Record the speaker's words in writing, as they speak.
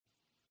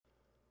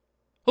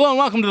Hello and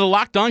welcome to the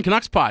Locked On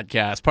Canucks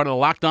podcast, part of the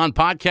Locked On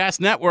Podcast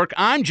Network.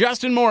 I'm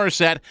Justin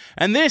Morissette,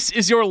 and this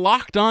is your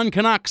Locked On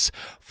Canucks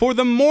for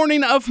the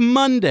morning of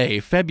Monday,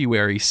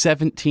 February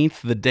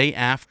 17th, the day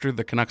after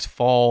the Canucks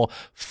fall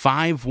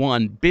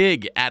 5-1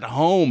 big at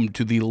home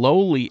to the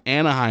lowly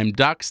Anaheim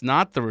Ducks.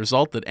 Not the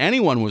result that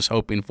anyone was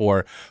hoping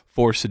for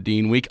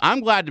Sedin Week. I'm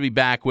glad to be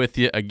back with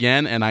you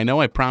again, and I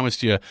know I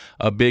promised you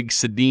a big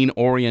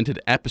Sedin-oriented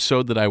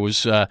episode that I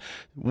was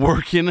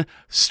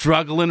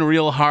struggling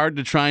real hard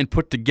to try and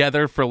put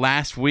together for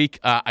last week.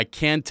 I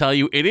can tell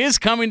you it is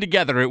coming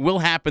together. It will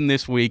happen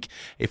this week.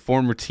 A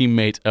former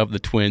teammate of the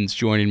Twins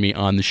joining me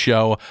on the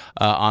show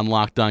on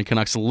Locked On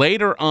Canucks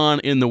later on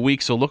in the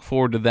week, so look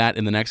forward to that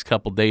in the next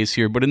couple days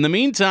here. But in the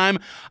meantime,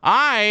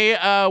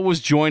 I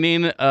was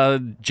joining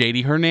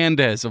JD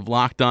Hernandez of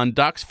Locked On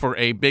Ducks for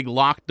a big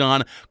Locked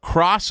On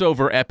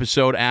crossover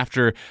episode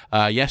after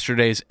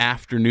yesterday's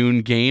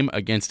afternoon game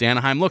against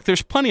Anaheim. Look,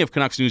 there's plenty of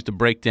Canucks news to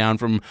break down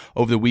from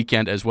over the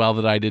weekend as well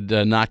that I did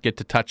not get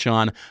to touch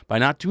on by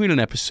not doing an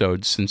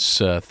episode since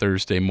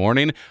Thursday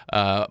morning.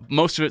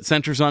 Most of it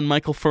centers on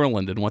Michael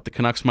Ferland and what the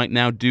Canucks might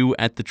now do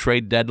at the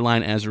trade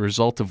deadline as a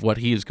result of what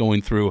he is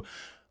going through.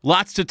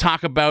 Lots to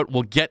talk about.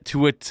 We'll get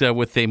to it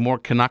with a more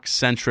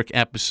Canucks-centric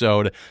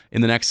episode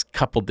in the next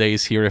couple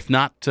days here, if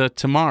not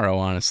tomorrow,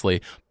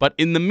 honestly. But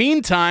in the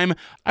meantime,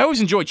 I always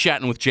enjoy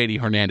chatting with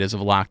JD Hernandez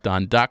of Locked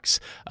On Ducks.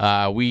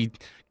 We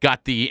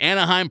got the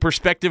Anaheim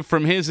perspective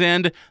from his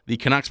end, the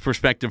Canucks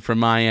perspective from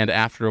my end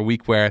after a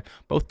week where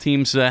both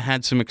teams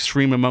had some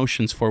extreme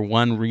emotions for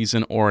one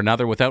reason or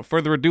another. Without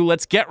further ado,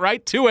 let's get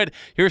right to it.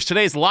 Here's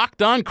today's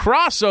Locked On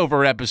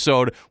crossover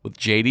episode with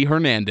JD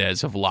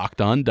Hernandez of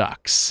Locked On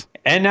Ducks.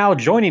 And now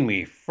joining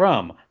me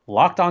from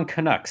Locked On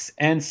Canucks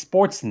and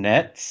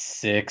Sportsnet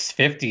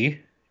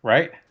 650,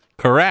 right?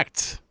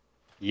 Correct.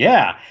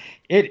 Yeah,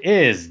 it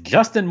is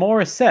Justin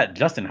Morissette.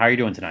 Justin, how are you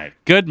doing tonight?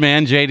 Good,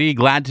 man, JD.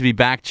 Glad to be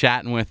back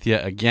chatting with you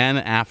again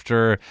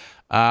after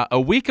a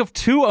week of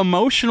two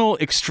emotional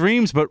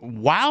extremes, but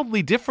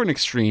wildly different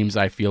extremes,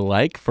 I feel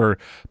like, for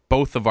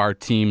both of our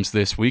teams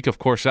this week. Of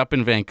course, up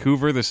in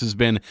Vancouver, this has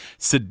been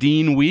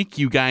Sedin Week.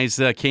 You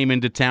guys came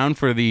into town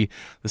for the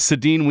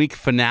Sedin Week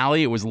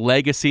finale. It was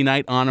Legacy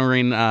Night,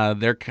 honoring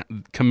their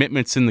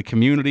commitments in the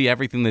community,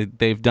 everything that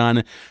they've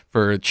done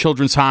for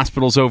children's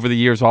hospitals over the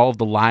years, all of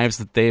the lives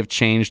that they have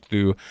changed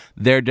through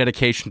their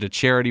dedication to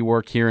charity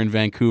work here in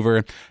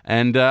Vancouver.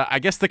 And I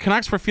guess the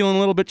Canucks were feeling a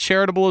little bit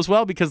charitable as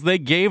well because they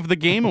gave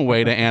the game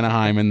away to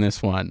Anaheim in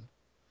this one.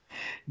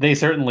 They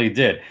certainly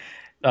did.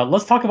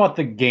 Let's talk about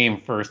the game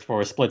first for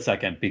a split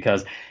second,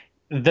 because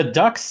the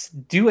Ducks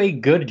do a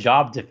good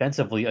job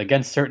defensively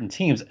against certain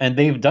teams, and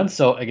they've done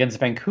so against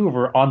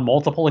Vancouver on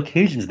multiple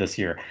occasions this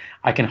year.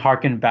 I can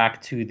harken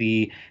back to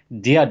the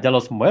Dia de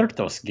los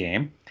Muertos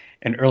game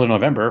in early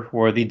November,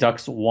 where the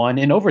Ducks won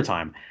in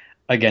overtime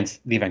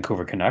against the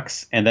Vancouver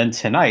Canucks. And then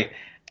tonight,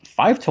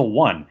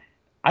 5-1.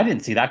 I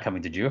didn't see that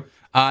coming, did you?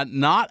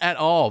 Not at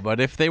all, but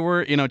if they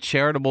were,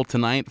 charitable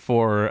tonight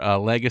for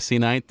Legacy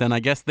Night, then I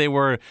guess they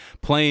were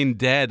playing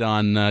dead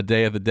on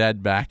Day of the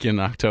Dead back in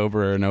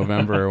October or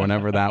November or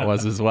whenever that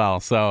was as well.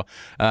 So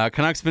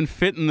Canucks been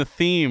fitting the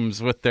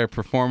themes with their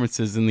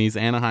performances in these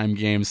Anaheim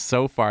games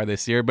so far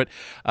this year. But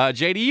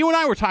JD, you and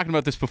I were talking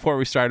about this before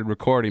we started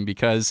recording,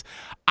 because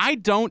I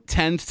don't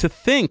tend to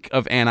think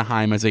of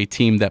Anaheim as a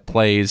team that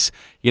plays,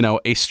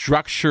 a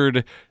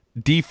structured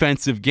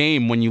defensive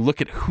game when you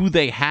look at who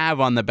they have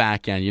on the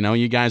back end.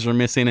 You guys are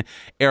missing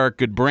Erik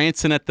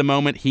Gudbranson at the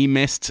moment. He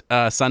missed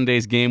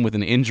Sunday's game with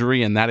an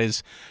injury, and that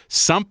is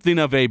something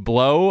of a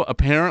blow,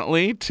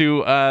 apparently,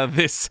 to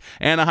this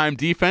Anaheim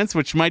defense,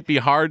 which might be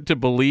hard to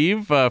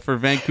believe for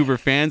Vancouver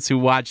fans who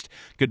watched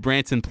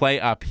Gudbranson play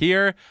up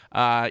here.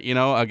 A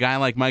guy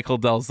like Michael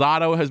Del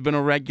Zotto has been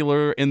a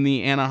regular in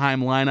the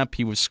Anaheim lineup.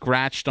 He was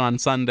scratched on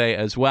Sunday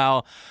as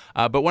well.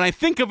 But when I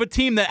think of a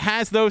team that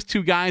has those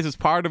two guys as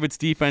part of its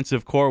defensive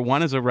core,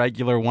 one is a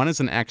regular, one is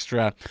an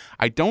extra,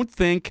 I don't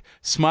think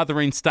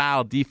smothering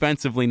style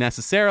defensively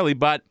necessarily,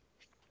 but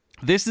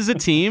this is a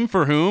team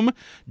for whom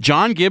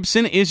John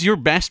Gibson is your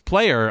best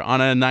player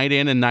on a night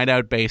in and night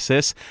out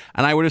basis.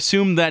 And I would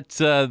assume that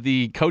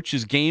the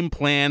coach's game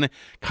plan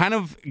kind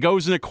of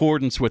goes in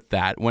accordance with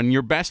that. When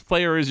your best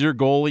player is your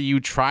goalie, you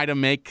try to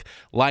make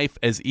life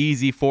as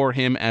easy for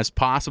him as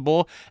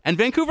possible. And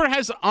Vancouver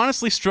has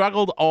honestly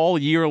struggled all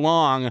year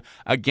long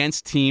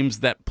against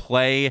teams that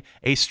play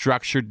a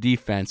structured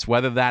defense,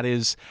 whether that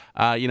is,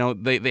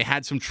 they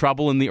had some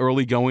trouble in the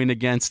early going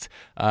against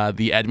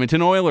the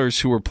Edmonton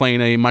Oilers, who were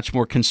playing a much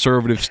more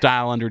conservative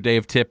style under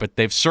Dave Tippett.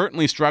 They've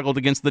certainly struggled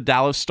against the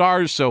Dallas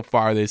Stars so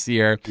far this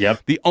year.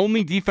 Yep. The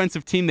only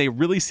defensive team they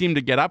really seem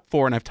to get up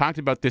for, and I've talked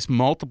about this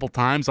multiple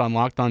times on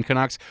Locked On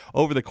Canucks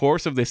over the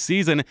course of this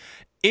season,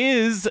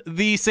 is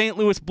the St.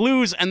 Louis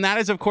Blues, and that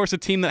is, of course, a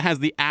team that has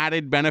the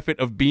added benefit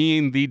of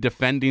being the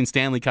defending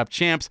Stanley Cup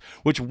champs,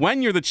 which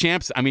when you're the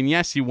champs,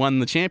 yes, you won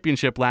the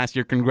championship last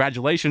year,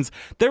 congratulations.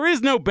 There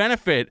is no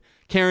benefit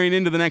carrying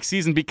into the next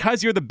season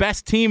because you're the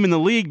best team in the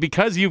league,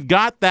 because you've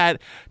got that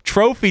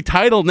trophy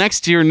title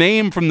next to your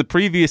name from the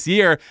previous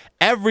year.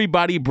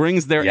 Everybody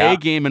brings their A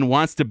game and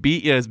wants to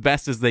beat you as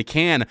best as they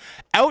can.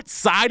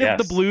 Outside of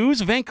the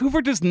Blues,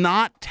 Vancouver does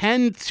not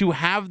tend to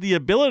have the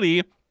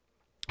ability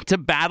to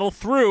battle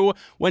through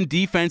when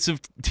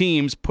defensive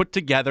teams put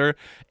together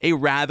a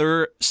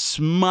rather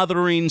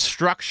smothering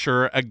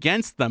structure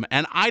against them.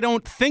 And I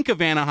don't think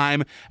of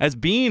Anaheim as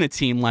being a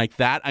team like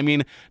that. I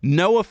mean,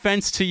 no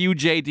offense to you,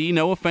 JD,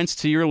 no offense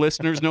to your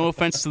listeners, no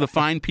offense to the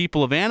fine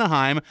people of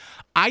Anaheim.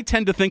 I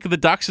tend to think of the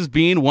Ducks as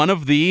being one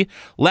of the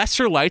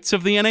lesser lights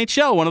of the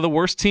NHL, one of the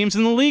worst teams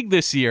in the league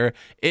this year.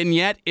 And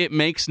yet it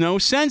makes no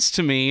sense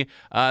to me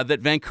that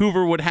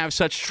Vancouver would have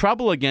such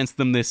trouble against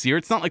them this year.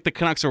 It's not like the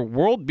Canucks are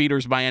world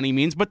beaters by any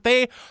means, but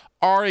they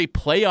are a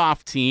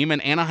playoff team,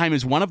 and Anaheim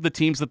is one of the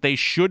teams that they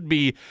should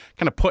be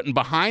kind of putting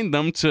behind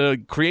them to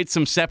create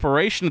some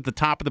separation at the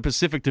top of the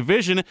Pacific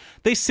Division.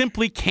 They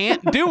simply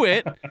can't do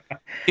it.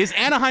 Is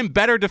Anaheim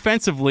better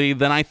defensively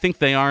than I think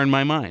they are in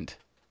my mind?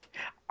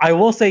 I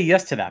will say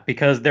yes to that,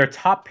 because their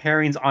top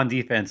pairings on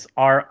defense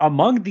are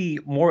among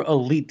the more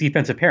elite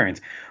defensive pairings.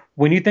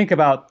 When you think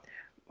about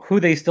who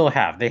they still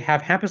have, they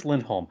have Hampus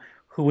Lindholm,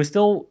 who is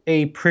still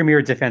a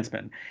premier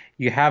defenseman.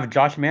 You have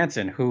Josh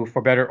Manson, who,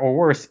 for better or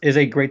worse, is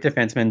a great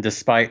defenseman,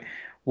 despite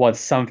what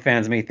some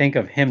fans may think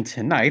of him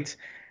tonight.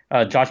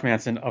 Josh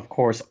Manson, of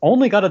course,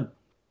 only got a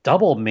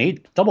double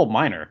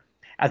minor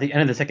at the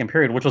end of the second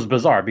period, which was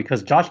bizarre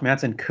because Josh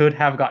Manson could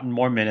have gotten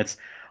more minutes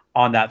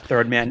on that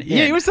third man in.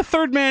 Yeah, he was the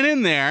third man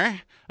in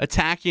there,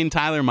 attacking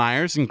Tyler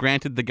Myers, and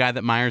granted, the guy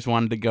that Myers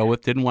wanted to go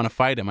with didn't want to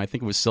fight him. I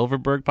think it was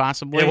Silverberg,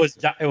 possibly.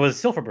 It was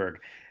Silverberg.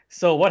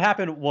 So what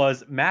happened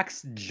was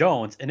Max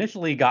Jones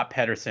initially got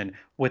Pettersson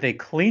with a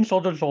clean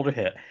shoulder-to-shoulder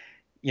hit.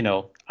 You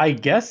know, I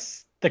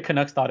guess the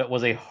Canucks thought it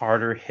was a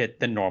harder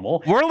hit than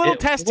normal. We're a little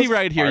testy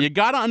right here. You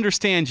got to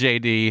understand,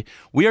 JD,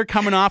 we are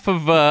coming off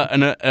of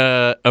an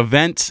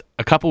event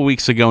a couple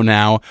weeks ago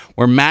now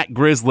where Matt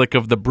Grzelcyk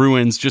of the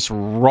Bruins just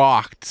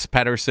rocked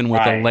Pettersson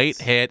with a late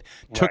hit,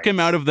 took him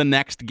out of the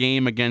next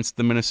game against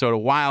the Minnesota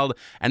Wild,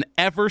 and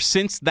ever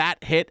since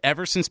that hit,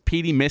 ever since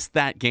Petey missed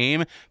that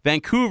game,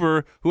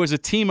 Vancouver, who as a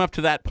team up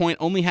to that point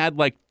only had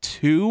like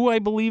 2, I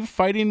believe,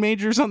 fighting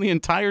majors on the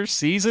entire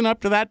season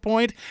up to that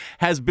point,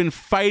 has been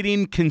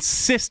fighting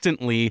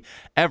consistently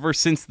ever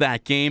since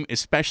that game,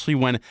 especially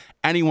when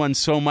anyone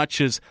so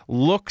much as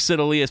looks at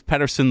Elias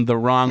Pettersson the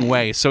wrong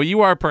way. So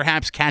you are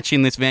perhaps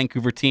catching this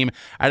Vancouver team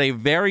at a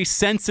very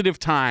sensitive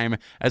time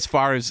as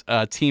far as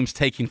teams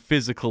taking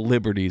physical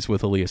liberties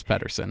with Elias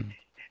Pettersson.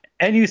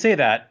 And you say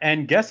that,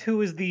 and guess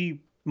who is the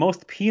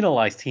most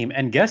penalized team?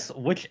 And guess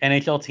which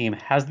NHL team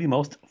has the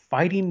most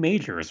fighting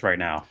majors right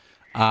now?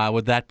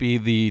 Would that be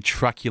the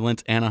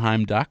truculent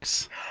Anaheim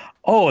Ducks?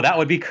 Oh, that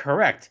would be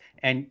correct.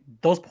 And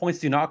those points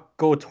do not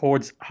go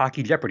towards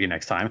Hockey Jeopardy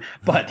next time.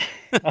 But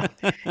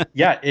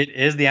yeah, it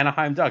is the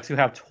Anaheim Ducks, who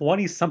have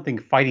 20-something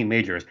fighting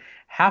majors.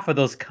 Half of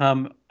those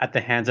come at the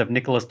hands of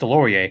Nicolas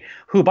Deslauriers,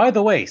 who, by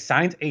the way,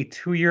 signed a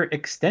 2-year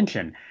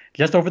extension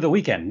just over the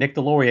weekend. Nick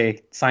Deslauriers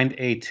signed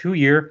a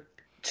 2-year,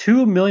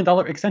 $2 million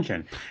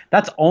extension.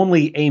 That's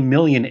only $1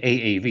 million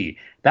AAV.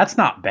 That's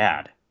not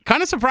bad.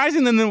 Kind of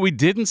surprising then that we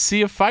didn't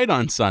see a fight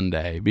on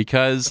Sunday,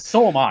 because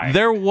so am I.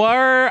 There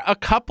were a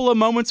couple of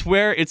moments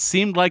where it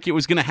seemed like it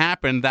was going to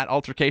happen, that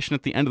altercation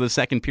at the end of the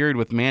second period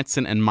with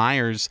Manson and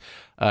Myers,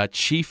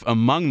 chief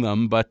among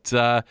them. But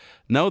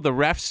no, the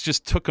refs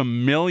just took a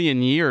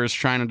million years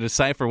trying to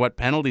decipher what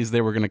penalties they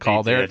were going to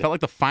call there. It felt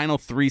like the final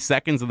 3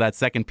 seconds of that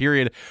second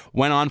period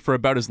went on for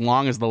about as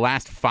long as the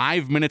last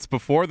 5 minutes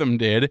before them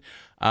did.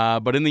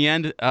 But in the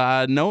end,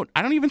 no,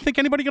 I don't even think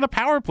anybody got a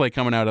power play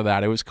coming out of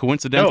that. It was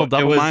coincidental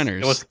double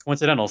minors. It was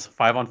coincidentals,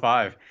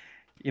 5-on-5.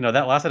 You know,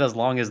 that lasted as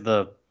long as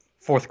the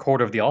fourth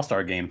quarter of the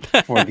All-Star game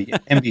for the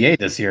NBA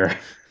this year.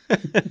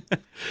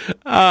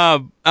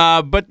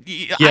 But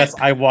yes,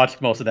 I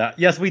watched most of that.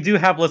 Yes, we do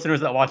have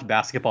listeners that watch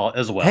basketball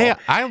as well.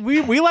 Hey,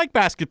 we like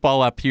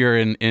basketball up here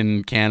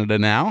in Canada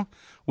now.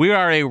 We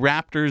are a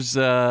Raptors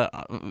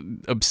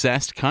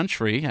obsessed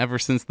country ever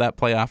since that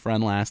playoff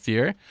run last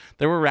year.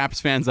 There were Raps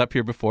fans up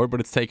here before, but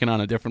it's taken on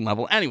a different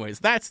level. Anyways,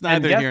 that's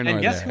neither here nor there.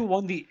 And guess who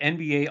won the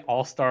NBA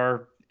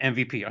All-Star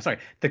MVP? I'm sorry,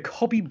 the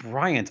Kobe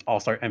Bryant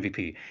All-Star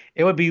MVP.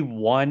 It would be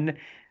one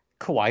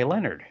Kawhi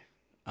Leonard.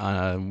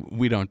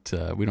 We don't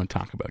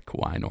talk about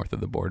Kawhi north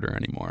of the border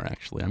anymore.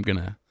 Actually, I'm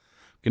gonna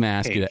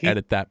ask you to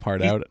edit that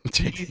part out.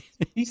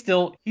 he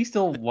still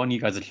won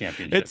you guys a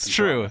championship. It's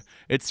true.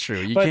 It's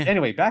true.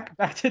 Anyway,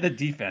 back to the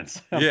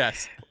defense.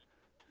 Yes.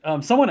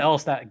 Someone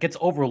else that gets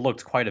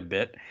overlooked quite a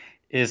bit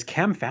is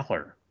Cam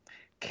Fowler.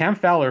 Cam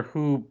Fowler,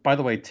 who, by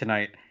the way,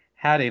 tonight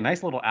had a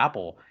nice little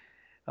apple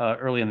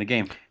early in the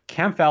game.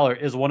 Cam Fowler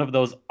is one of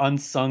those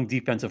unsung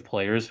defensive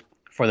players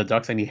for the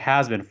Ducks, and he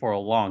has been for a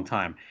long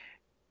time.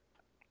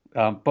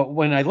 But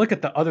when I look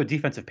at the other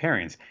defensive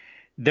pairings,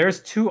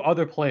 there's 2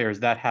 other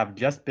players that have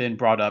just been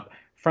brought up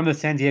from the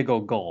San Diego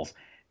Gulls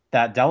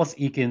that Dallas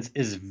Eakins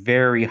is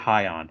very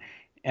high on.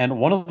 And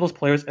one of those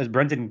players is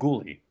Brendan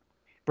Gooley,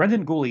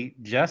 Brendan Gooley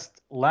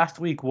just last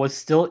week was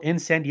still in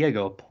San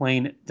Diego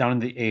playing down in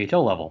the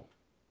AHL level.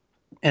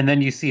 And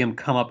then you see him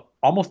come up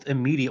almost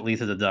immediately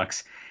to the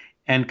Ducks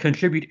and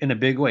contribute in a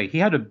big way. He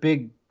had a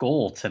big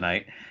goal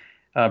tonight.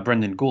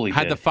 Brendan Gooley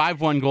Had did. the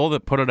 5-1 goal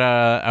that put it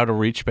out of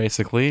reach,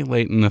 basically,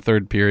 late in the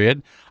third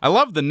period. I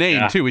love the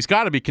name, too. He's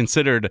got to be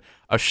considered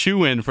a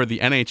shoo-in for the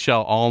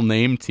NHL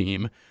all-name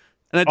team.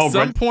 And at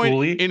some point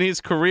Gooley? in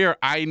his career,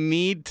 I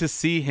need to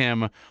see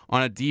him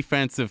on a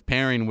defensive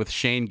pairing with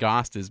Shane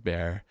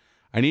Gostisbehere.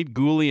 I need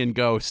Gooley and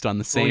Ghost on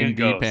the same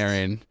D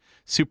pairing.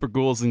 Super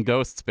Ghouls and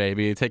Ghosts,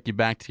 baby. Take you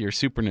back to your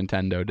Super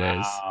Nintendo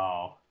days.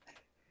 Wow.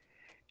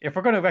 If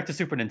we're going to go back to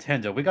Super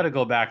Nintendo, we got to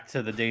go back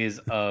to the days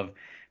of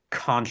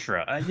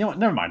Contra. You know what?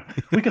 Never mind.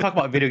 We could talk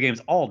about video games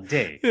all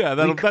day. Yeah,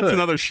 that's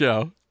another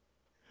show.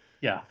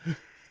 Yeah.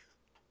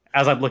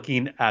 As I'm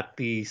looking at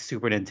the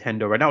Super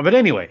Nintendo right now. But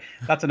anyway,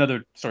 that's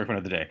another story for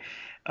another day.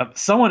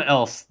 Someone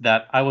else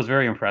that I was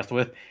very impressed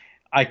with,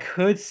 I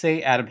could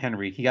say Adam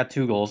Henry. He got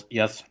 2 goals.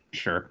 Yes,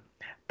 sure.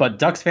 But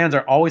Ducks fans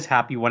are always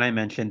happy when I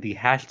mention the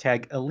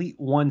hashtag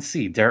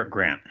Elite1C, Derek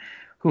Grant,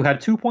 who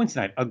had 2 points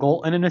tonight, a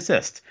goal and an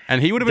assist.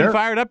 And he would have been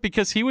fired up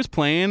because he was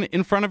playing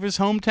in front of his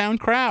hometown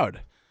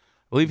crowd.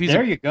 I believe he's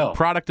a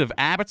product of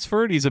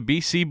Abbotsford. He's a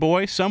BC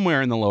boy somewhere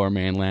in the Lower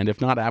Mainland.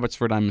 If not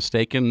Abbotsford, I'm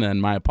mistaken,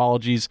 and my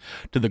apologies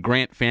to the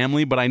Grant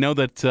family. But I know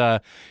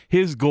that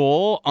his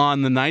goal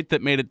on the night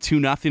that made it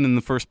 2-0 in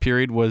the first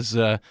period was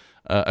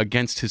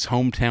against his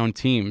hometown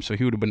team, so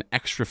he would have been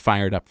extra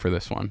fired up for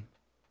this one.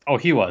 Oh,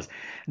 he was.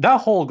 That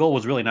whole goal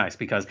was really nice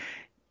because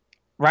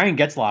Ryan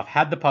Getzlaf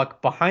had the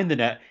puck behind the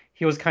net.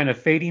 He was kind of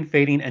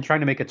fading, and trying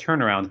to make a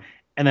turnaround.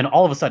 And then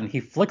all of a sudden, he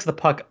flicks the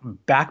puck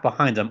back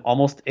behind him,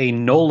 almost a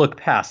no-look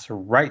pass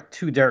right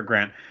to Derek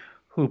Grant,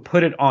 who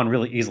put it on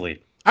really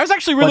easily. I was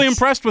actually really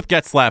impressed with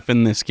Getzlaf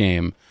in this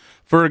game.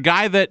 For a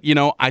guy that,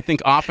 I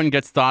think often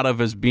gets thought of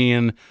as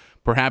being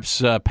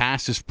perhaps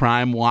past his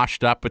prime,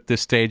 washed up at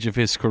this stage of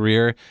his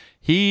career,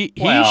 he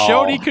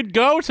showed he could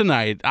go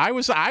tonight. I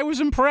was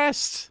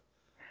impressed.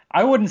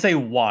 I wouldn't say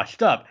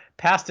washed up.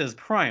 Past his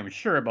prime,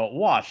 sure, but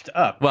washed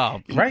up.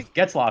 Well, Ryan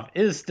Getzlaf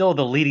is still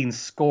the leading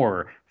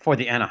scorer for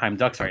the Anaheim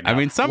Ducks right now. I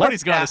mean,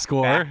 somebody's got to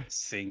score.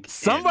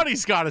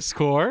 Somebody's got to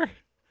score.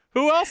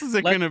 Who else is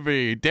it going to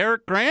be?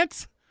 Derek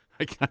Grant?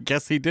 I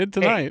guess he did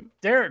tonight. Hey,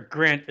 Derek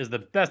Grant is the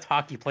best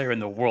hockey player in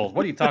the world.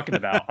 What are you talking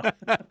about?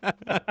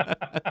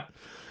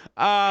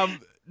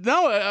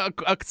 No,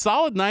 a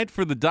solid night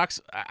for the Ducks.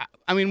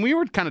 I mean, we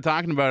were kind of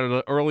talking about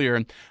it earlier,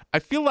 and I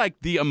feel like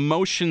the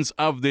emotions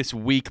of this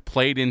week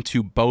played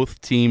into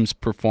both teams'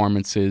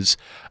 performances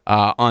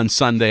on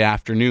Sunday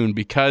afternoon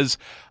because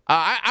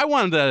I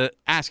wanted to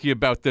ask you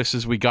about this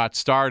as we got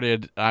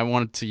started. I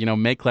wanted to,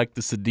 make like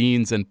the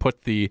Sedins and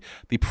put the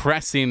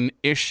pressing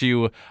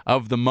issue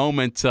of the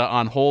moment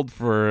on hold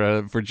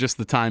for just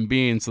the time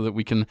being so that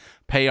we can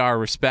pay our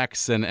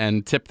respects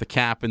and tip the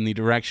cap in the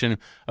direction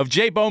of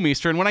Jay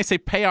Bouwmeester. And when I say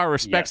pay our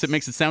respects, It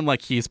makes it sound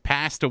like he's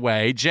passed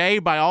away. Jay,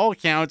 by all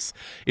accounts,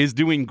 is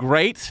doing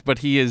great, but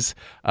he is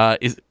I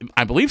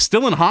believe,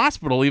 still in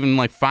hospital even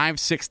like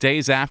 5-6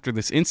 days after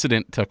this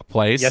incident took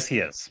place. Yes, he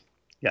is.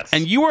 Yes.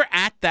 And you were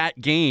at that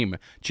game,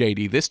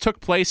 JD. This took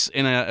place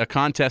in a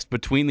contest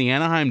between the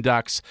Anaheim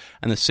Ducks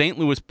and the St.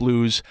 Louis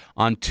Blues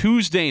on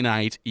Tuesday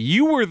night.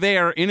 You were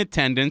there in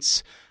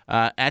attendance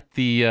at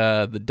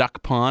the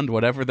Duck Pond,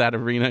 whatever that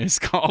arena is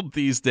called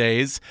these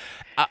days.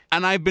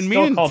 And I've been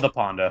still called the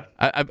Ponda.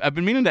 I've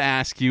been meaning to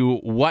ask you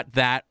what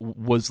that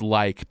was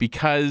like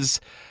because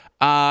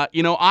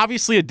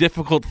obviously a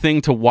difficult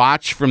thing to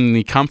watch from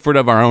the comfort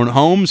of our own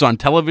homes on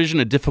television,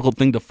 a difficult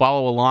thing to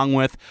follow along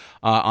with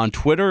on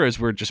Twitter as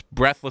we're just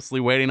breathlessly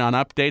waiting on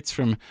updates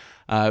from,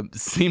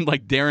 seemed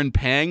like Darren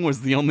Pang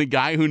was the only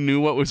guy who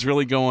knew what was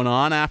really going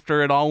on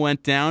after it all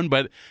went down.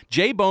 But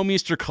Jay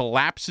Bouwmeester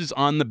collapses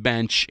on the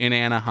bench in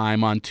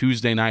Anaheim on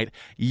Tuesday night.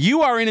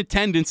 You are in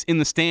attendance in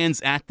the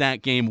stands at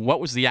that game.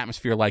 What was the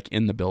atmosphere like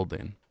in the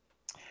building?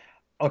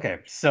 Okay,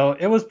 so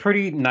it was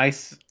pretty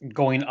nice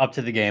going up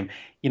to the game.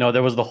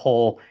 There was the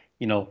whole,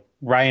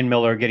 Ryan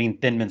Miller getting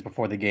thin mints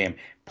before the game,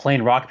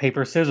 playing rock,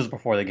 paper, scissors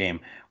before the game,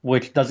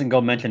 which doesn't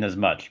go mentioned as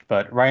much.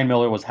 But Ryan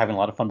Miller was having a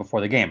lot of fun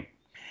before the game.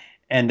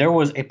 And there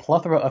was a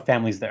plethora of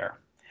families there.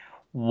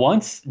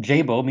 Once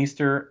Jay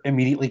Bouwmeester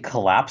immediately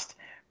collapsed,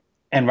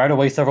 and right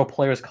away several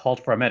players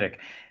called for a medic.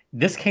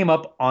 This came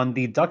up on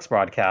the Ducks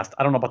broadcast.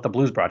 I don't know about the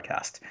Blues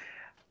broadcast.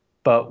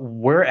 But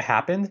where it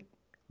happened,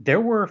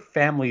 there were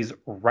families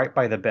right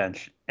by the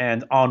bench.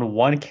 And on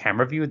one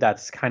camera view,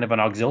 that's kind of an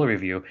auxiliary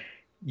view,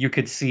 you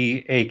could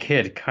see a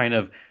kid kind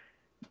of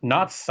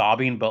not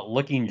sobbing, but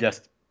looking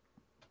just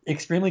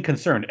extremely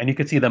concerned. And you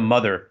could see the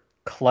mother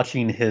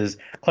clutching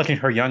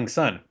her young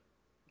son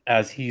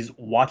as he's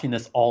watching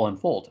this all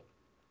unfold.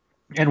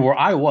 And where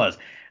I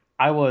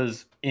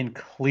was in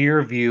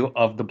clear view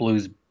of the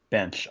Blues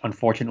bench.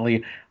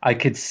 Unfortunately, I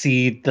could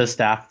see the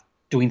staff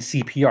doing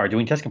CPR,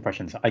 doing chest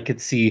compressions. I could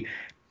see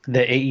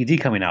the AED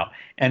coming out.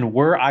 And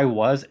where I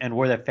was and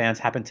where the fans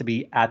happened to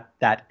be at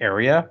that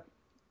area,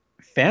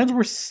 fans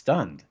were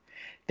stunned.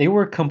 they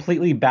were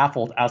completely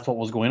baffled as to what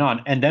was going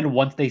on. And then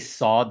once they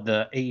saw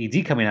the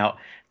AED coming out,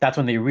 that's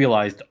when they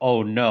realized,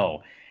 oh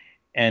no.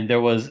 And there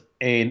was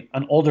an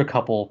older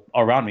couple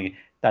around me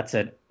that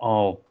said,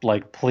 oh,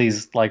 like,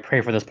 please, like,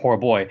 pray for this poor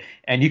boy.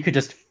 And you could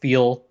just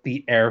feel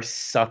the air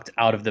sucked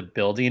out of the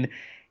building,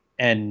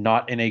 and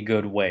not in a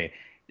good way.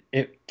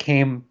 It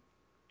became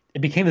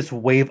this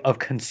wave of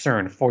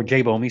concern for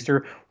Jay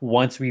Bouwmeester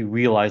once we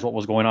realized what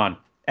was going on.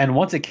 And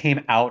once it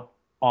came out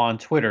on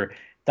Twitter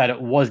that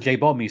it was Jay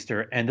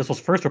Bouwmeester, and this was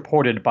first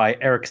reported by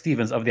Eric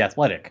Stevens of The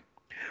Athletic,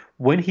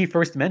 when he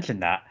first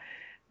mentioned that,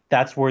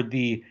 that's where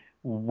the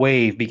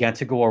wave began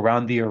to go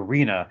around the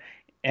arena,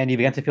 and you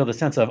began to feel the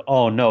sense of,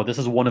 oh no, this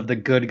is one of the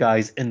good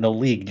guys in the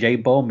league, Jay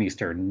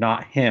Bouwmeester,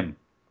 not him.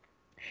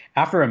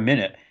 After a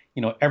minute,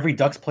 every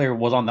Ducks player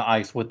was on the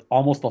ice with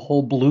almost the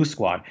whole Blue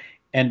squad,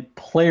 and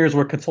players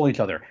were consoling each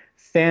other.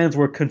 Fans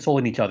were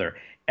consoling each other.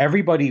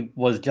 Everybody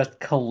was just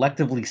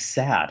collectively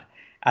sad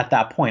at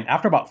that point.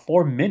 After about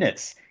 4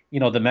 minutes,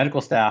 the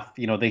medical staff,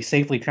 they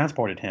safely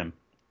transported him,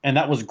 and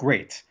that was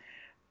great.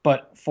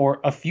 But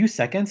for a few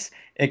seconds,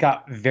 it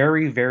got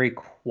very, very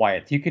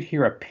quiet. You could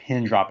hear a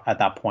pin drop at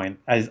that point,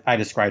 as I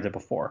described it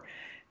before.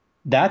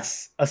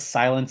 That's a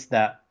silence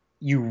that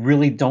you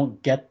really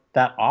don't get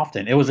that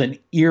often. It was an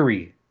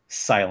eerie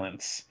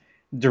silence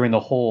during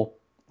the whole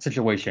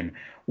situation.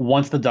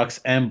 Once the Ducks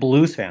and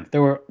Blues fans,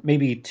 there were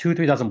maybe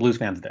 3,000 Blues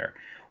fans there.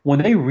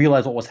 When they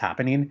realized what was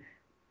happening,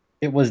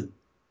 it was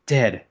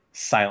dead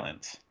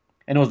silent.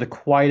 And it was the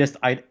quietest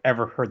I'd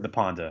ever heard the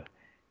Ponda,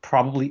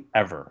 probably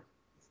ever.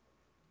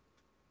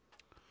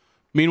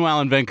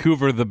 Meanwhile, in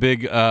Vancouver, the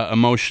big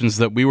emotions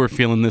that we were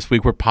feeling this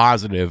week were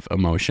positive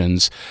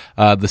emotions.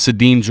 The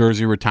Sedin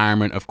jersey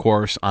retirement, of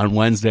course, on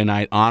Wednesday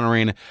night,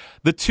 honoring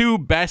the two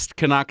best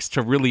Canucks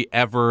to really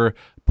ever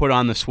put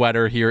on the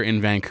sweater here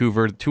in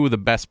Vancouver, two of the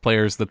best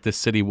players that this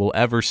city will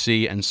ever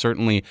see, and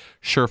certainly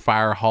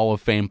surefire Hall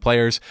of Fame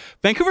players.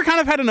 Vancouver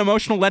kind of had an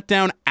emotional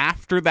letdown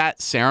after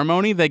that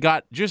ceremony. They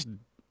got just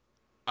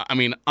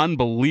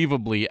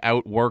unbelievably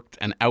outworked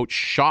and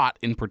outshot,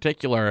 in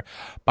particular,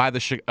 by the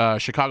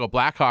Chicago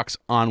Blackhawks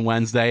on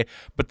Wednesday.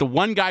 But the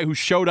one guy who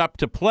showed up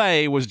to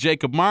play was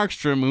Jacob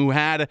Markstrom, who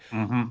had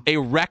a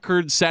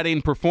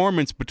record-setting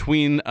performance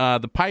between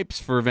the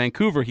pipes for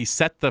Vancouver. He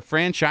set the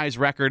franchise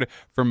record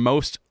for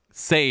most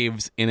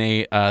saves in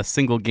a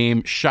single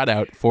game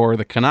shutout for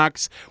the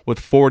Canucks with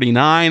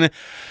 49.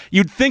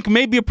 You'd think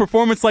maybe a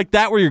performance like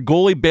that where your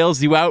goalie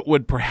bails you out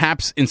would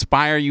perhaps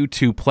inspire you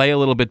to play a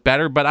little bit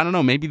better, but I don't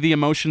know, maybe the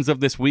emotions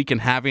of this week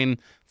and having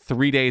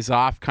 3 days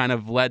off kind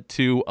of led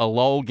to a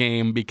lull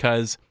game,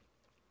 because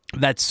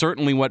that's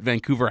certainly what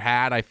Vancouver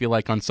had, I feel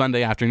like, on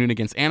Sunday afternoon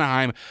against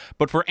Anaheim.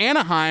 But for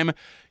Anaheim,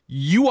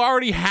 you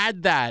already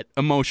had that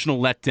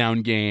emotional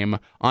letdown game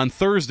on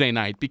Thursday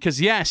night, because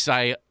yes,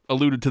 I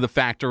alluded to the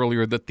fact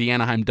earlier that the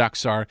Anaheim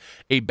Ducks are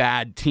a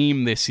bad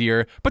team this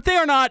year, but they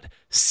are not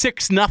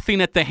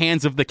 6-0 at the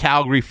hands of the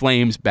Calgary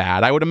Flames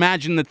bad. I would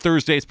imagine that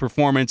Thursday's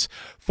performance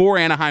for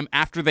Anaheim,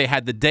 after they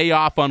had the day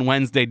off on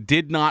Wednesday,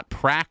 did not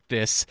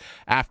practice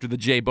after the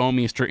Jay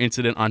Bouwmeester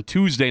incident on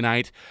Tuesday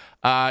night,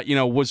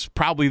 was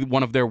probably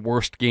one of their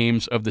worst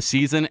games of the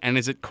season. And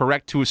is it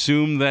correct to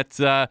assume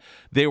that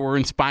they were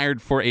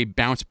inspired for a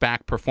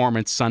bounce-back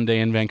performance Sunday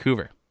in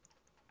Vancouver?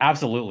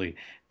 Absolutely.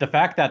 The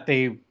fact that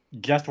they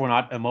just were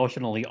not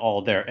emotionally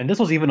all there. And this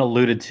was even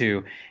alluded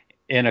to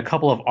in a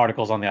couple of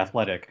articles on The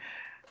Athletic.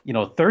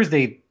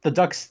 Thursday, the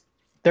Ducks,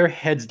 their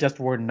heads just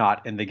were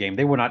not in the game.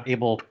 They were not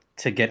able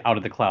to get out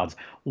of the clouds.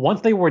 Once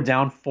they were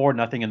down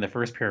 4-0 in the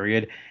first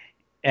period,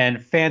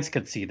 and fans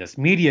could see this,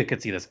 media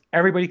could see this,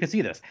 everybody could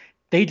see this,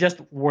 they just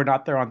were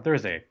not there on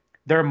Thursday.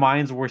 Their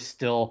minds were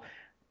still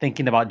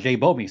thinking about Jay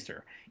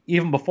Bouwmeester.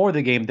 Even before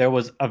the game, there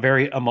was a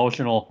very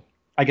emotional,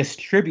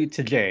 tribute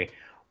to Jay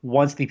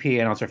once the PA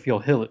announcer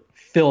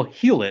Phil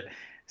Hewlett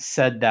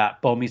said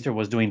that Bouwmeester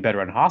was doing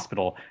better in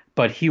hospital,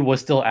 but he was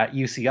still at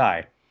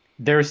UCI.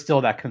 There's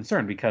still that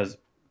concern because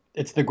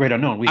it's the great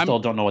unknown. We still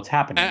don't know what's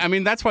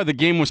happening. That's why the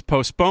game was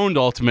postponed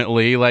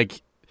ultimately.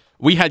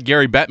 We had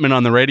Gary Bettman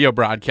on the radio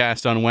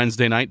broadcast on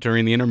Wednesday night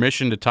during the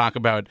intermission to talk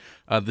about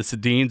the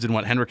Sedins and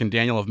what Henrik and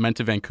Daniel have meant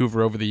to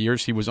Vancouver over the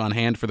years. He was on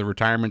hand for the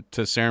retirement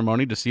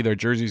ceremony to see their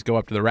jerseys go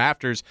up to the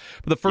rafters.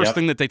 But the first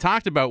thing that they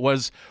talked about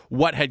was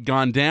what had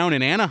gone down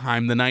in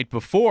Anaheim the night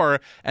before.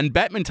 And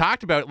Bettman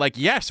talked about,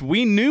 yes,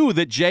 we knew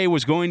that Jay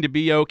was going to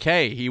be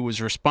okay. He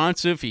was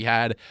responsive. He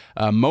had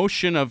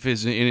motion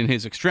in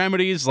his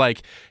extremities.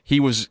 He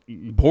was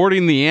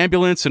boarding the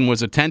ambulance and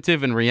was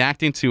attentive and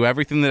reacting to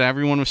everything that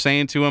everyone was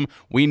saying to him.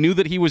 We knew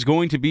that he was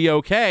going to be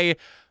okay.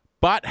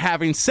 But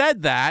having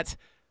said that,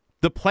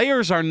 the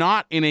players are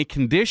not in a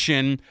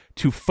condition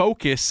to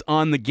focus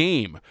on the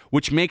game,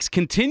 which makes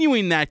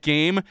continuing that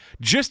game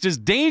just as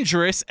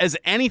dangerous as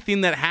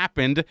anything that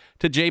happened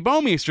to Jay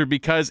Bouwmeester,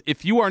 because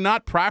if you are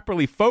not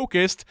properly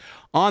focused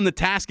on the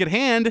task at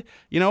hand,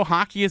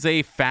 hockey is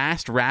a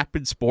fast,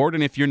 rapid sport,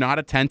 and if you're not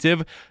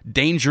attentive,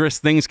 dangerous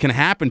things can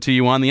happen to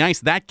you on the ice.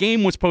 That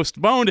game was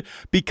postponed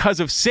because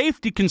of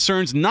safety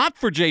concerns, not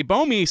for Jay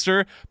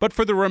Bouwmeester, but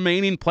for the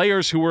remaining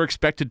players who were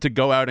expected to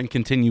go out and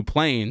continue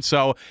playing.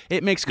 So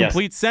it makes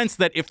complete sense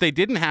that if they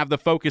didn't have the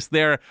focus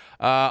there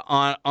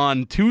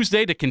on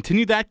Tuesday to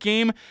continue that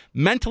game,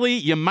 mentally,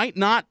 you might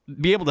not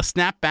be able to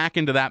snap back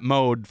into that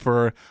mode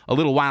for a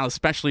little while,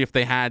 especially if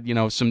they had,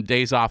 some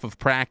days off of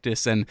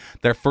practice and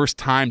their first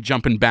time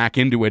jumping back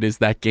into it is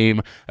that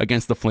game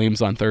against the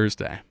Flames on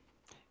Thursday.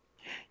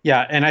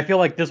 Yeah, and I feel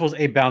like this was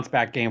a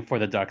bounce-back game for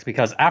the Ducks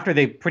because after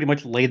they pretty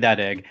much laid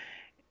that egg,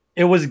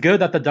 it was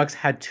good that the Ducks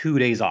had 2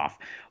 days off.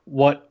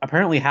 What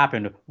apparently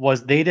happened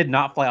was they did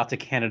not fly out to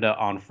Canada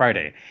on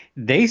Friday.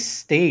 They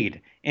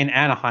stayed in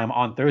Anaheim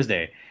on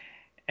Thursday.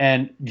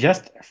 And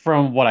just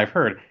from what I've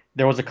heard,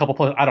 there was a couple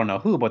players, I don't know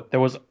who, but there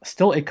was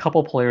still a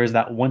couple players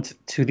that went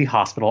to the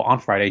hospital on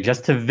Friday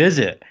just to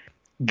visit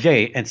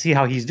Jay and see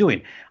how he's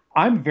doing.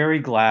 I'm very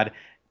glad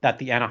that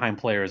the Anaheim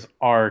players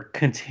are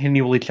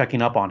continually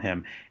checking up on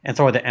him, and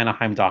so are the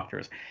Anaheim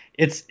doctors.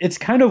 It's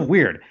kind of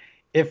weird.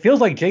 It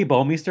feels like Jay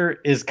Bouwmeester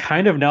is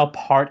kind of now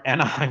part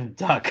Anaheim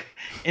Duck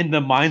in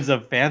the minds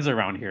of fans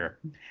around here.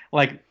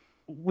 Like,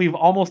 we've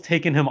almost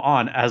taken him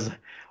on as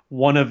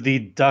one of the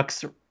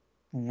Ducks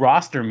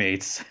roster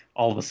mates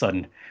all of a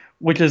sudden,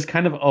 which is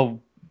kind of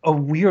a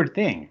weird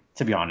thing,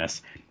 to be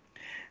honest.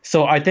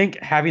 So I think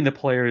having the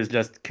players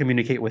just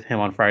communicate with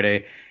him on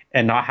Friday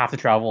and not have to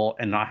travel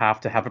and not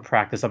have to have a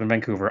practice up in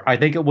Vancouver, I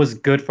think it was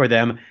good for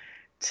them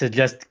to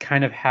just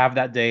kind of have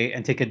that day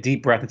and take a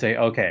deep breath and say,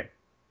 okay,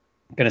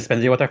 I'm going to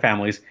spend the day with our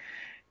families,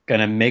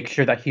 going to make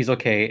sure that he's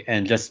okay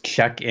and just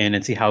check in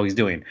and see how he's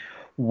doing.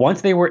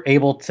 Once they were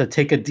able to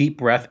take a deep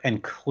breath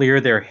and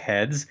clear their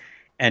heads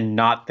and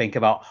not think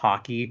about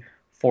hockey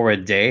for a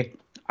day,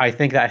 I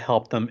think that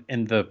helped them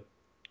in the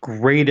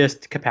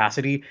greatest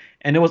capacity.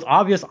 And it was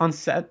obvious on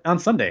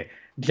Sunday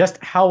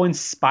just how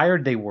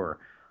inspired they were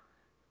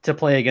to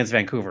play against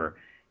Vancouver.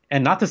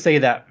 And not to say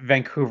that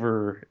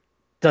Vancouver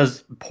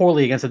does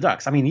poorly against the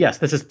Ducks. I mean, yes,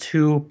 this is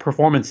 2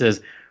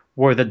 performances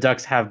where the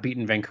Ducks have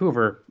beaten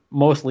Vancouver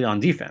mostly on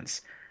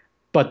defense.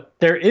 But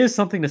there is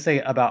something to say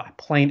about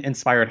playing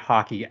inspired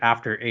hockey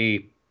after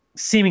a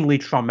seemingly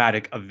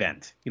traumatic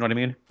event. You know what I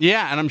mean?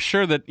 Yeah, and I'm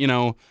sure that,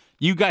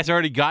 you guys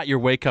already got your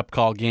wake-up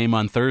call game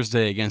on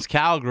Thursday against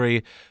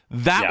Calgary.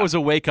 That was a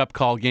wake-up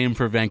call game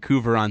for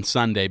Vancouver on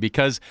Sunday,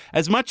 because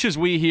as much as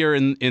we here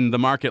in the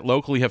market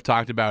locally have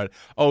talked about,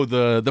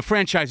 the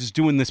franchise is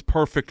doing this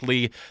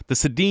perfectly, the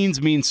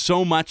Sedins mean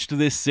so much to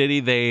this city,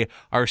 they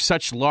are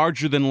such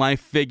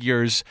larger-than-life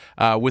figures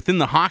within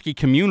the hockey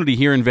community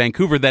here in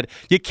Vancouver that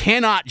you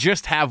cannot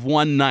just have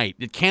one night.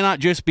 It cannot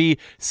just be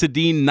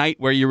Sedin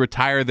night where you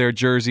retire their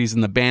jerseys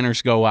and the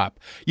banners go up.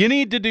 You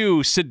need to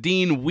do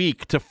Sedin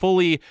week to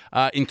fully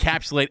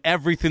encapsulate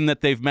everything that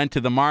they've meant to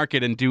the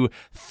market and do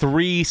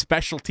 3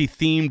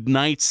 specialty-themed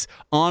nights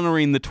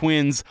honoring the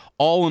Twins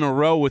all in a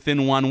row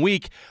within 1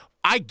 week.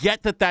 I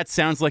get that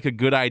sounds like a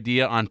good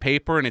idea on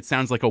paper, and it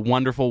sounds like a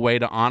wonderful way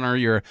to honor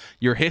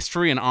your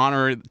history and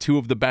honor 2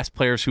 of the best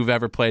players who've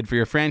ever played for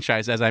your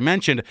franchise, as I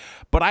mentioned.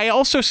 But I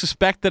also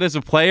suspect that as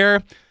a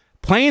player,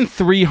 playing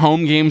 3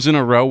 home games in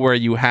a row where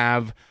you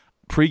have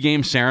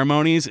pregame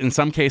ceremonies, in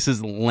some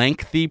cases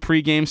lengthy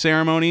pregame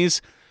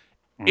ceremonies,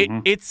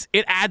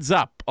 it adds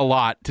up a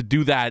lot to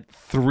do that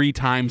 3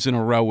 times in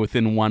a row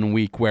within 1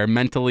 week, where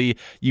mentally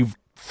you've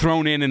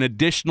thrown in an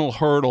additional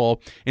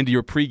hurdle into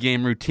your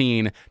pregame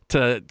routine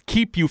to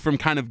keep you from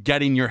kind of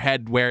getting your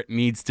head where it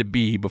needs to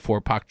be before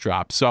puck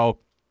drop. So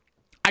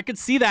I could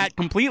see that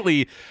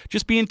completely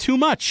just being too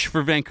much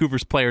for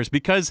Vancouver's players,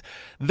 because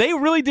they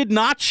really did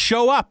not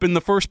show up in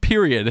the first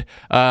period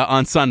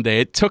on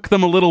Sunday. It took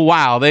them a little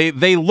while.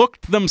 They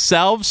looked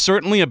themselves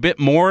certainly a bit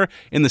more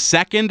in the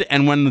second,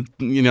 and when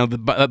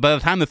by the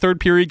time the third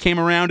period came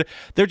around,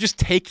 they're just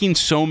taking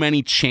so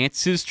many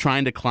chances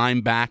trying to climb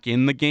back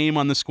in the game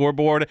on the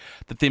scoreboard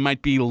that they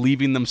might be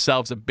leaving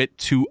themselves a bit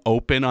too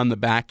open on the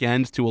back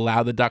end to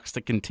allow the Ducks to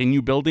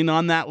continue building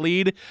on that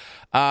lead.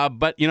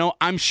 But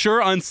I'm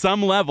sure on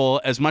some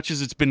level, as much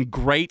as it's been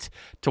great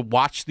to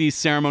watch these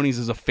ceremonies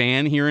as a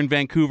fan here in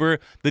Vancouver,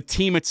 the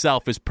team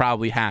itself is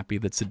probably happy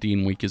that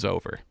Sedin week is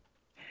over.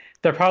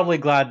 They're probably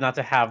glad not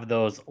to have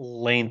those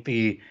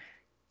lengthy.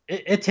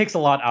 It takes a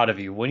lot out of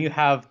you when you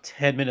have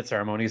 10-minute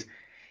ceremonies.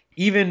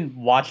 Even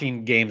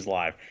watching games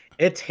live,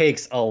 it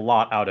takes a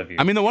lot out of you.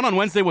 I mean, the one on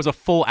Wednesday was a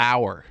full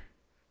hour.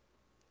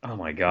 Oh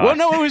my Well, gosh.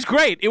 no, it was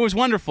great. It was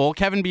wonderful.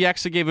 Kevin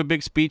Bieksa gave a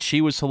big speech. He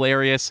was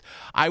hilarious.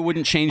 I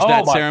wouldn't change Oh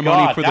that my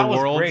ceremony God, for the that was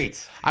world.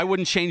 great. I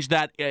wouldn't change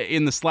that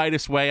in the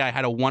slightest way. I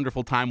had a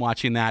wonderful time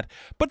watching that.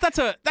 But that's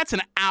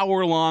an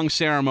hour-long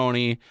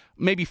ceremony,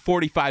 maybe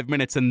 45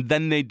 minutes, and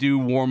then they do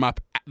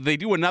warm-up. They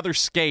do another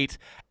skate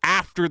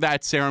after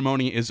that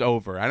ceremony is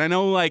over. And I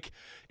know, like,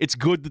 it's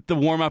good that the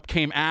warm-up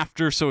came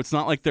after, so it's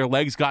not like their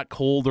legs got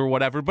cold or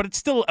whatever, but it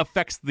still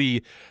affects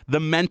the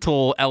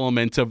mental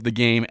element of the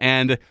game.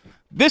 And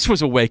this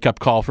was a wake-up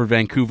call for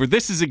Vancouver.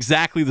 This is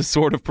exactly the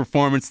sort of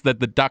performance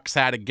that the Ducks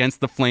had against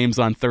the Flames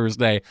on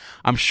Thursday.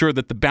 I'm sure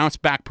that the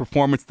bounce-back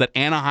performance that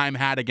Anaheim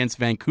had against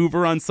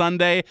Vancouver on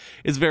Sunday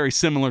is very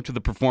similar to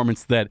the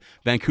performance that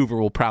Vancouver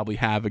will probably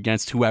have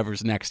against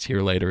whoever's next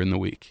here later in the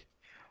week.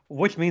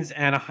 Which means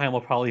Anaheim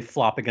will probably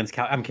flop against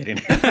Cal. I'm kidding.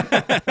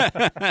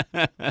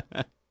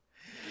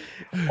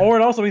 Or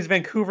it also means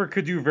Vancouver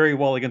could do very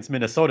well against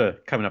Minnesota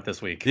coming up this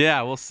week.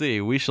 Yeah, we'll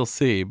see. We shall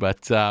see.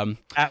 But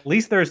at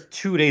least there's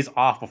 2 days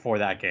off before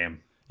that game.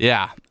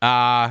 Yeah.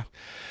 I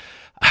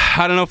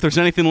don't know if there's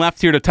anything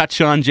left here to touch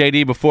on,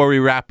 JD, before we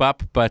wrap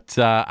up. But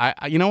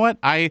you know what?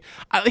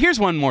 Here's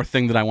one more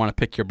thing that I want to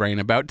pick your brain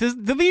about. Do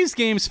these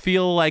games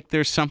feel like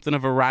there's something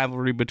of a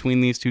rivalry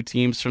between these two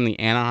teams from the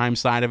Anaheim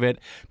side of it?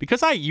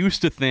 Because I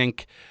used to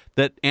think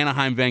that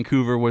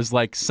Anaheim-Vancouver was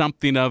like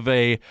something of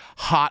a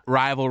hot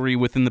rivalry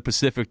within the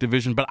Pacific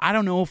Division, but I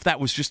don't know if that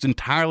was just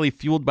entirely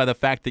fueled by the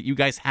fact that you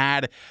guys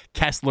had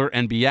Kessler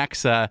and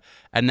Bieksa,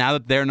 and now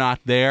that they're not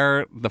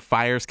there, the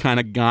fire's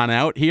kind of gone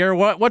out here.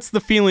 What's the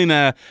feeling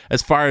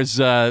as far as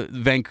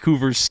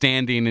Vancouver's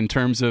standing in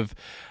terms of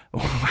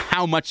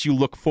how much you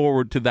look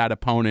forward to that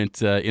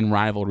opponent in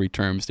rivalry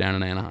terms down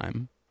in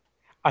Anaheim?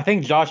 I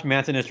think Josh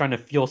Manson is trying to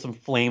fuel some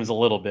flames a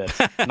little bit.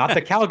 Not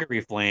the Calgary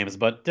Flames,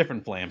 but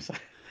different flames.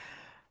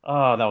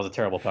 Oh, that was a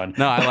terrible pun.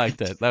 No, I liked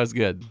it. That was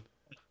good.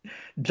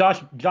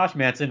 Josh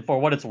Manson, for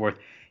what it's worth,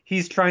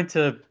 he's trying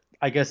to,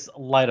 I guess,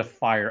 light a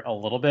fire a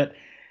little bit.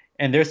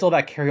 And there's still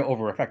that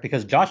carryover effect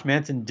because Josh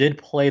Manson did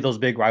play those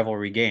big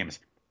rivalry games.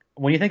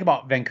 When you think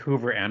about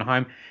Vancouver,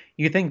 Anaheim,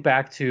 you think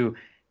back to,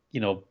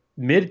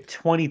 mid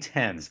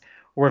 2010s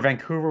where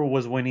Vancouver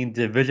was winning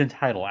division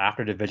title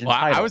after division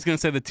title. I was going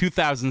to say the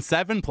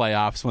 2007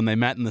 playoffs when they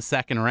met in the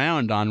second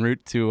round en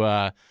route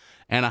to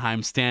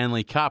Anaheim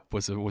Stanley Cup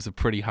was a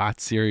pretty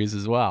hot series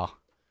as well.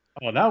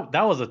 Oh,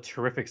 that was a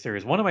terrific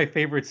series. One of my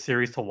favorite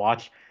series to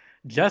watch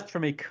just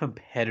from a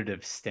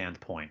competitive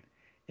standpoint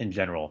in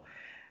general.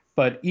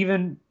 But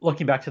even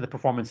looking back to the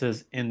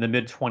performances in the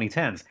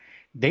mid-2010s,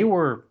 they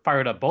were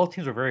fired up. Both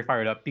teams were very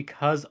fired up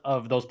because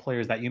of those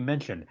players that you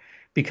mentioned,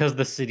 because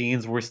the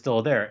Sedins were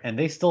still there, and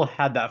they still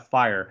had that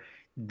fire.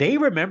 They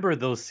remember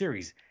those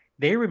series.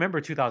 They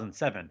remember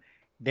 2007.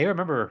 They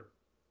remember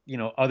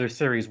other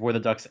series where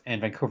the Ducks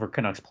and Vancouver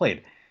Canucks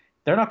played.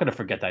 They're not going to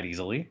forget that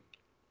easily,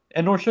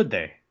 and nor should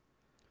they.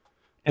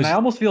 And I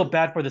almost feel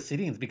bad for the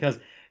Sedins because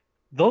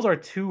those are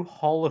two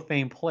Hall of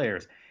Fame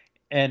players,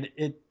 and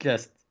it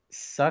just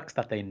sucks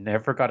that they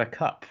never got a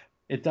cup.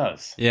 It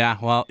does. Yeah,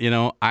 well,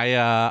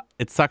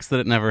 it sucks that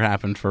it never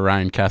happened for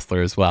Ryan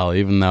Kessler as well,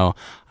 even though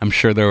I'm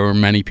sure there were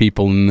many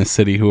people in the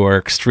city who are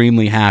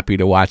extremely happy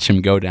to watch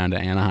him go down to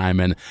Anaheim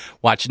and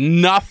watch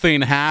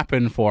nothing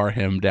happen for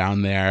him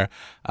down there.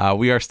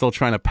 We are still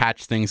trying to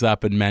patch things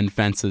up and mend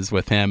fences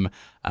with him,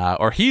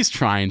 or he's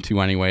trying to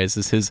anyways,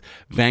 as his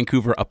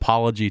Vancouver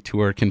apology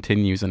tour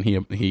continues, and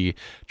he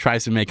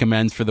tries to make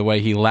amends for the way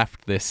he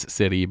left this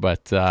city.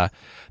 But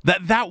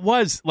that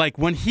was, like,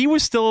 when he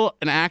was still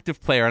an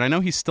active player, and I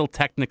know he's still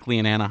technically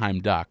an Anaheim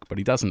Duck, but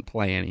he doesn't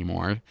play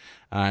anymore.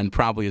 And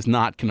probably is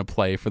not going to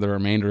play for the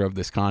remainder of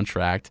this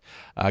contract,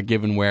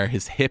 given where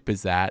his hip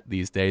is at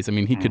these days. I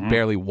mean, he could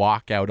barely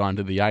walk out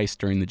onto the ice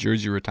during the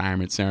jersey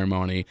retirement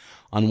ceremony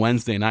on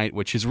Wednesday night,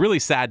 which is really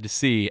sad to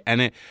see.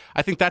 And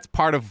I think that's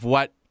part of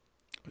what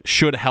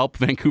should help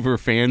Vancouver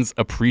fans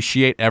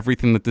appreciate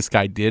everything that this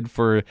guy did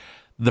for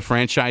the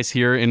franchise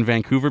here in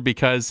Vancouver,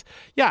 because,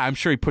 yeah, I'm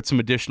sure he put some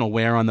additional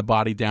wear on the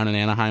body down in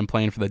Anaheim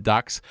playing for the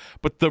Ducks,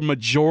 but the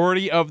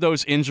majority of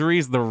those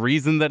injuries, the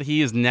reason that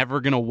he is never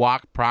going to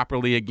walk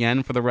properly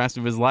again for the rest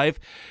of his life,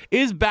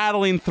 is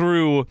battling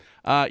through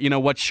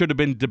what should have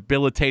been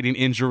debilitating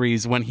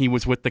injuries when he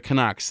was with the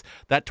Canucks.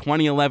 That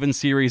 2011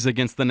 series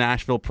against the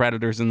Nashville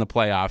Predators in the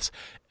playoffs,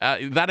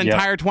 that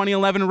entire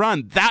 2011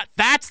 run,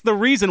 that's the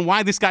reason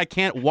why this guy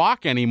can't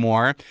walk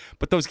anymore.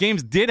 But those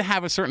games did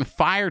have a certain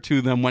fire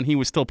to them when he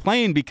was still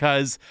playing,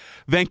 because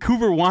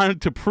Vancouver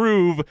wanted to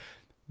prove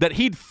that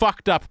he'd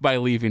fucked up by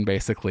leaving,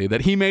 basically,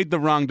 that he made the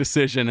wrong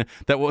decision,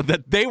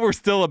 that they were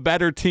still a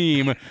better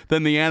team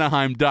than the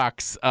Anaheim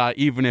Ducks,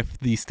 even if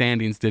the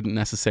standings didn't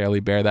necessarily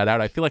bear that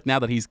out. I feel like now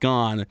that he's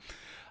gone,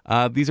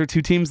 these are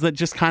two teams that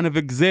just kind of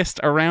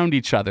exist around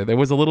each other. There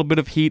was a little bit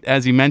of heat,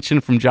 as you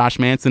mentioned, from Josh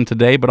Manson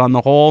today, but on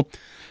the whole,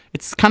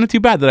 it's kind of too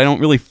bad that I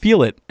don't really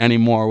feel it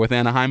anymore with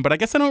Anaheim, but I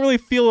guess I don't really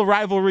feel a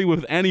rivalry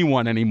with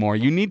anyone anymore.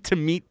 You need to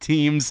meet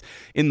teams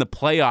in the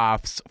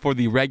playoffs for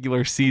the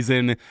regular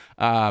season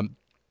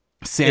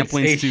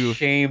samplings It's a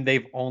shame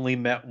they've only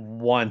met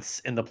once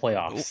in the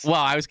playoffs. Well,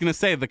 I was going to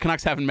say the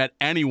Canucks haven't met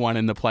anyone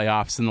in the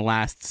playoffs in the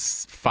last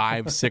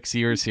 5-6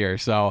 years here.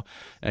 So,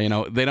 they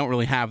don't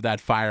really have that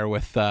fire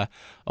with a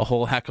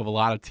whole heck of a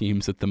lot of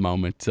teams at the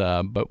moment.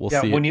 But we'll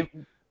see.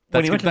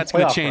 That's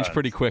going to change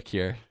pretty quick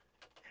here.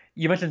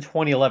 You mentioned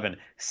 2011.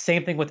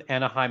 Same thing with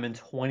Anaheim in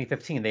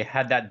 2015. They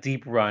had that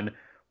deep run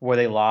where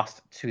they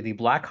lost to the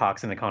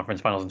Blackhawks in the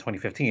conference finals in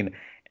 2015.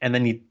 And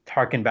then you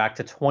harken back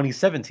to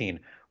 2017,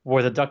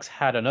 where the Ducks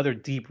had another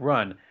deep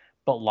run,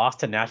 but lost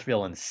to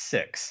Nashville in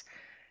 6.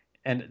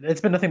 And it's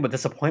been nothing but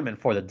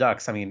disappointment for the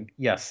Ducks. I mean,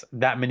 yes,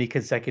 that many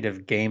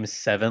consecutive Game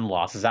 7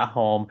 losses at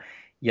home.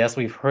 Yes,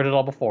 we've heard it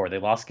all before. They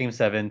lost Game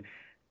 7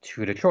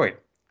 to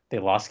Detroit. They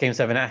lost Game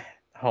 7 at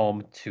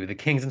home to the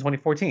Kings in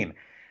 2014.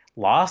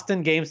 Lost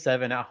in Game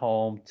 7 at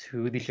home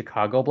to the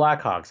Chicago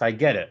Blackhawks. I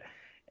get it.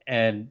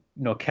 And,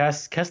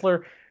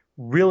 Kessler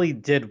really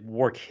did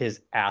work his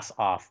ass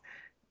off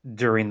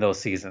during those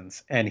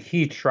seasons. And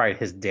he tried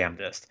his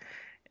damnedest.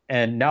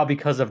 And now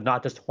because of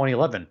not just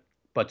 2011,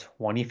 but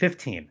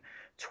 2015,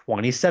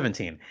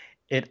 2017,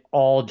 it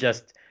all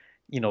just,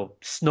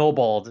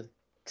 snowballed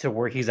to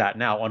where he's at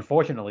now.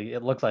 Unfortunately,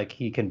 it looks like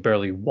he can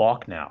barely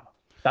walk now.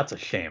 That's a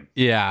shame.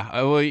 Yeah,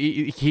 well,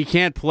 he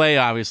can't play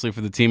obviously for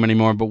the team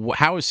anymore. But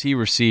how is he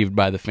received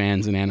by the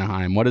fans in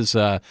Anaheim? What does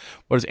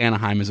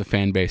Anaheim as a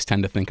fan base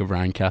tend to think of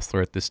Ryan Kessler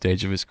at this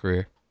stage of his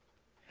career?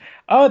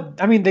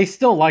 I mean, they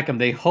still like him.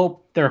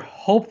 They're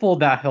hopeful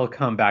that he'll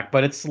come back,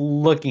 but it's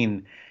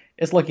looking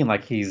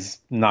like he's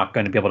not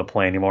going to be able to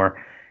play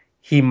anymore.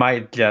 He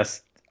might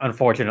just,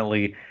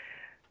 unfortunately,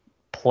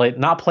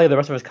 not play the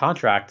rest of his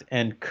contract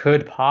and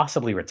could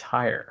possibly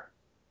retire.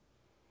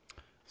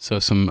 So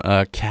some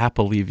cap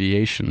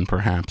alleviation,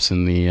 perhaps,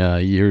 in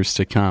the years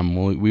to come.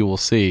 We will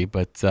see.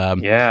 But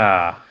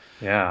yeah.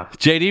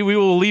 JD, we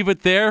will leave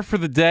it there for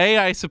the day,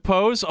 I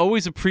suppose.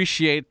 Always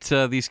appreciate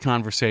these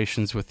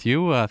conversations with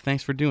you.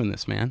 Thanks for doing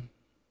this, man.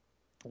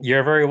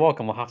 You're very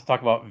welcome. We'll have to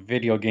talk about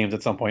video games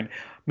at some point.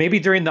 Maybe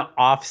during the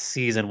off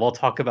season, we'll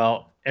talk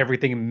about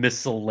everything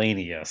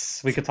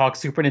miscellaneous. We could talk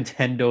Super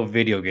Nintendo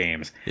video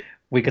games.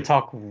 We could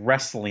talk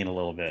wrestling a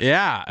little bit.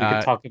 Yeah. We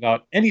could talk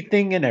about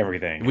anything and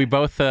everything. We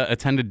both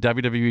attended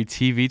WWE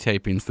TV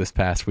tapings this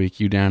past week,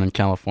 you down in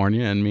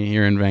California and me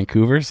here in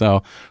Vancouver.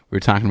 So we were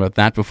talking about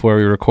that before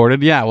we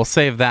recorded. Yeah, we'll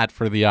save that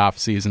for the off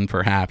season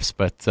perhaps.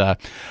 But a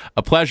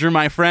pleasure,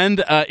 my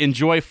friend.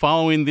 Enjoy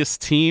following this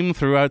team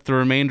throughout the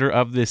remainder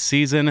of this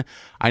season.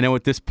 I know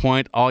at this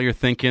point, all you're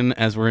thinking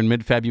as we're in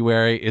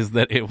mid-February is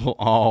that it will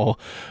all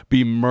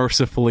be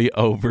mercifully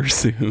over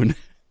soon.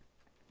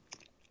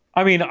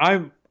 I mean,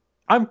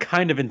 I'm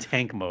kind of in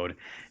tank mode.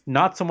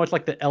 Not so much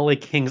like the LA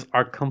Kings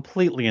are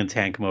completely in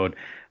tank mode,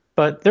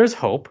 but there's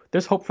hope.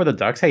 There's hope for the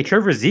Ducks. Hey,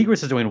 Trevor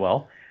Zegras is doing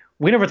well.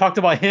 We never talked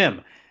about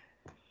him.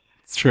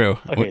 It's true.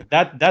 Okay,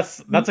 that's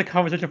a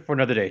conversation for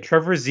another day.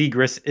 Trevor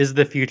Zegras is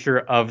the future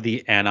of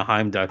the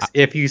Anaheim Ducks.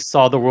 If you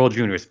saw the World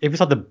Juniors, if you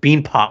saw the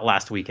Beanpot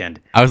last weekend.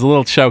 I was a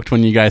little choked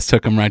when you guys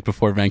took him right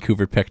before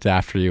Vancouver picked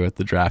after you at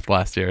the draft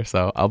last year,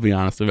 so I'll be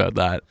honest about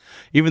that.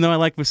 Even though I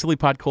like Vasily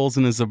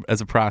Podkolzin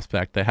as a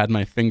prospect, I had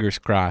my fingers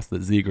crossed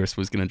that Zegras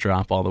was going to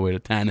drop all the way to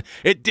 10.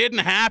 It didn't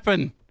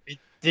happen. It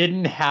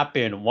didn't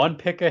happen. One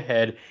pick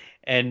ahead,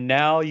 and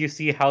now you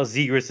see how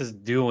Zegras is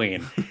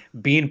doing.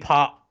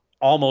 Beanpot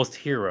almost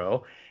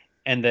hero,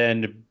 and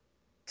then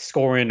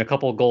scoring a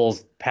couple of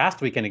goals past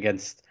weekend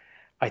against,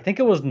 I think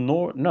it was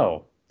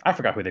I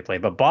forgot who they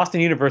played, but Boston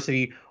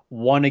University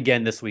won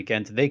again this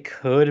weekend. They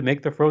could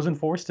make the Frozen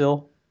Four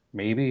still.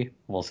 Maybe.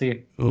 We'll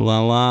see.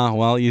 La.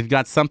 Well, you've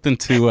got something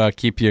to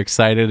keep you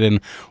excited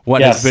in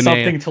what has been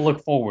something to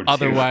look forward to.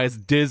 Otherwise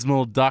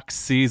dismal Ducks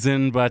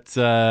season. But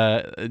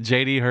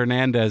JD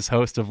Hernandez,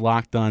 host of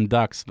Locked On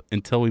Ducks,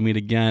 until we meet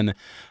again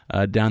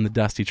down the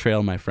dusty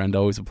trail, my friend,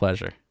 always a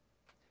pleasure.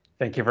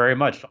 Thank you very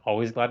much.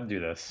 Always glad to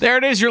do this. There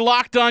it is, your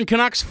Locked On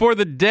Canucks for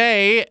the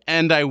day,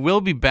 and I will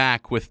be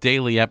back with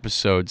daily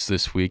episodes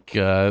this week.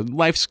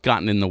 Life's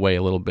gotten in the way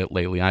a little bit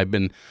lately. I've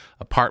been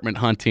apartment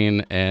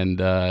hunting and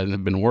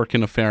have been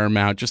working a fair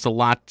amount, just a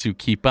lot to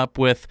keep up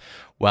with.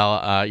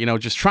 Well,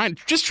 just trying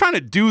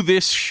to do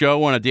this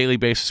show on a daily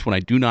basis when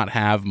I do not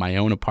have my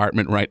own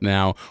apartment right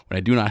now, when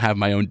I do not have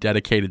my own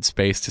dedicated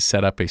space to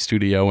set up a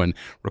studio and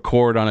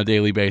record on a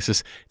daily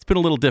basis. It's been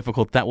a little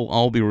difficult. That will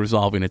all be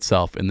resolving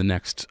itself in the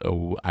next,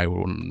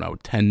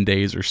 10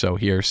 days or so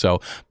here. So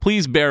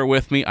please bear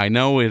with me. I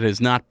know it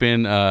has not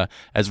been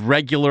as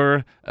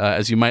regular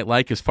as you might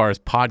like as far as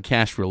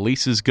podcast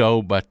releases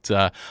go, but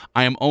I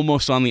am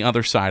almost on the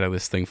other side of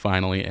this thing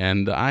finally,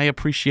 and I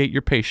appreciate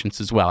your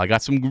patience as well. I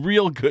got some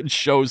real good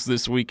shows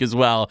this week as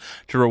well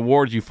to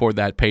reward you for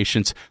that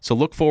patience. So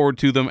look forward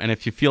to them. And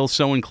if you feel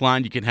so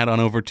inclined, you can head on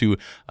over to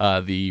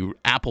the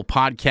Apple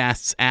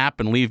Podcasts app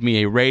and leave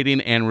me a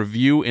rating and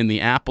review in the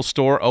Apple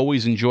Store.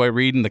 Always enjoy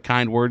reading the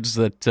kind words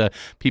that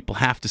people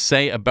have to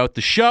say about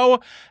the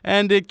show,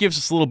 and it gives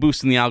us a little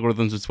boost in the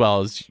algorithms as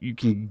well, as you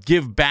can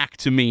give back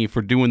to me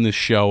for doing this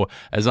show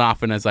as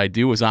often as I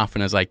do, as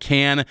often as I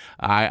can.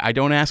 I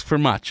don't ask for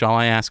much. All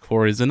I ask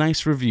for is a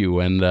nice review,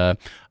 and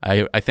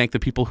I thank the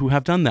people who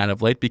have done that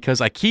of late,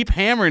 because I keep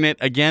hammering it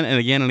again and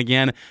again and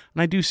again,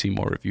 and I do see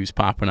more reviews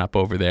popping up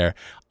over there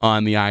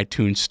on the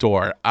iTunes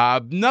Store.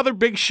 Another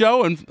big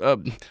show,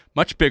 and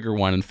much bigger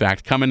one, in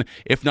fact, coming,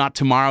 if not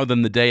tomorrow,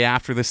 then the day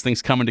after. This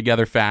thing's coming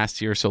together fast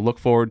here, so look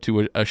forward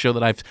to a show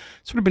that I've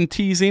sort of been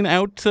teasing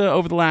out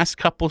over the last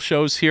couple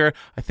shows here.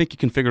 I think you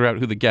can figure out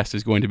who the guest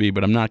is going to be,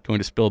 but I'm not going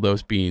to spill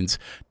those beans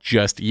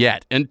just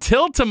yet.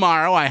 Until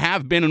tomorrow, I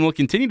have been and will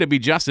continue to be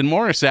Justin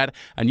Morissette,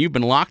 and you've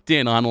been locked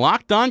in on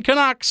Locked On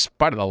Canucks,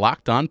 part of the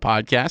Locked On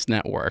Podcast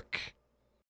Network.